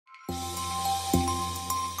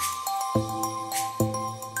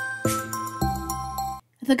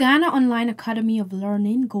The Ghana Online Academy of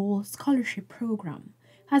Learning Gold Scholarship Program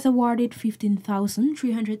has awarded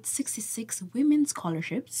 15,366 women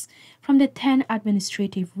scholarships from the 10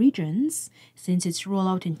 administrative regions since its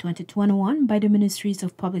rollout in 2021 by the Ministries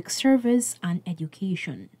of Public Service and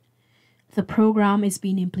Education. The program is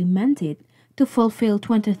being implemented to fulfill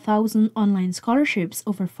 20,000 online scholarships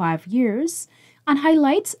over 5 years and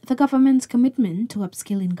highlights the government's commitment to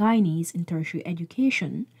upskilling Guyanese in tertiary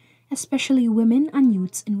education, especially women and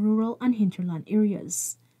youths in rural and hinterland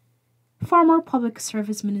areas. Former Public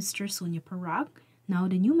Service Minister Sonia Parag, now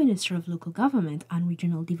the new Minister of Local Government and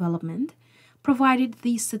Regional Development, provided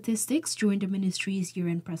these statistics during the ministry's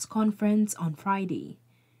year-end press conference on Friday.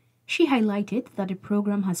 She highlighted that the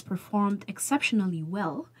program has performed exceptionally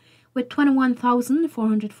well, with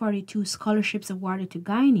 21,442 scholarships awarded to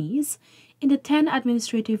Guyanese in the 10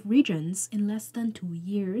 administrative regions in less than 2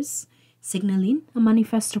 years, signaling a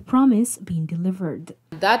manifesto promise being delivered.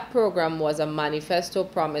 That program was a manifesto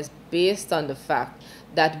promise based on the fact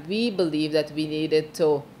that we believe that we needed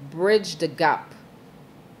to bridge the gap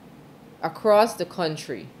across the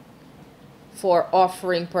country for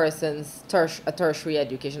offering persons a tertiary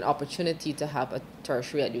education, opportunity to have a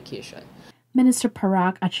tertiary education. Minister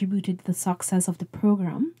Parag attributed the success of the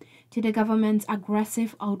program to the government's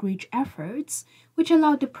aggressive outreach efforts, which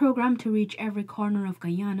allowed the program to reach every corner of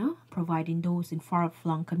Guyana, providing those in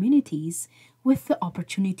far-flung communities with the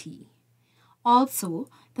opportunity. Also,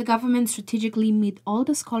 the government strategically made all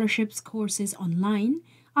the scholarships courses online,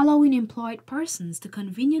 allowing employed persons to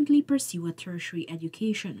conveniently pursue a tertiary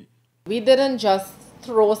education. We didn't just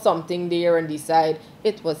throw something there and decide.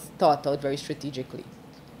 It was thought out very strategically.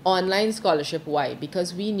 Online scholarship, why?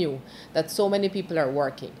 Because we knew that so many people are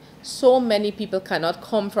working. So many people cannot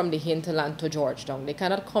come from the hinterland to Georgetown. They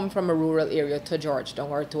cannot come from a rural area to Georgetown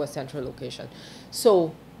or to a central location.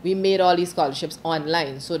 So we made all these scholarships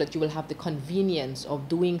online so that you will have the convenience of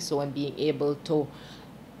doing so and being able to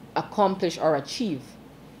accomplish or achieve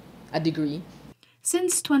a degree.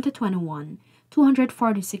 Since 2021,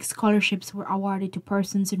 246 scholarships were awarded to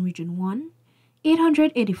persons in Region 1,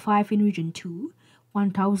 885 in Region 2,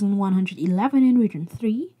 1,111 in Region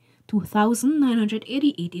 3,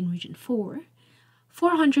 2,988 in Region 4,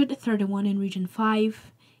 431 in Region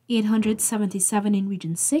 5, 877 in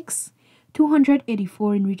Region 6,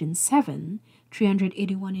 284 in Region 7,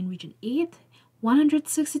 381 in Region 8,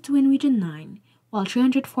 162 in Region 9, while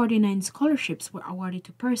 349 scholarships were awarded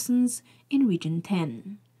to persons in Region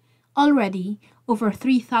 10. Already, over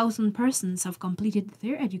 3,000 persons have completed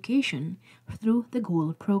their education through the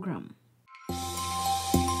GOAL program.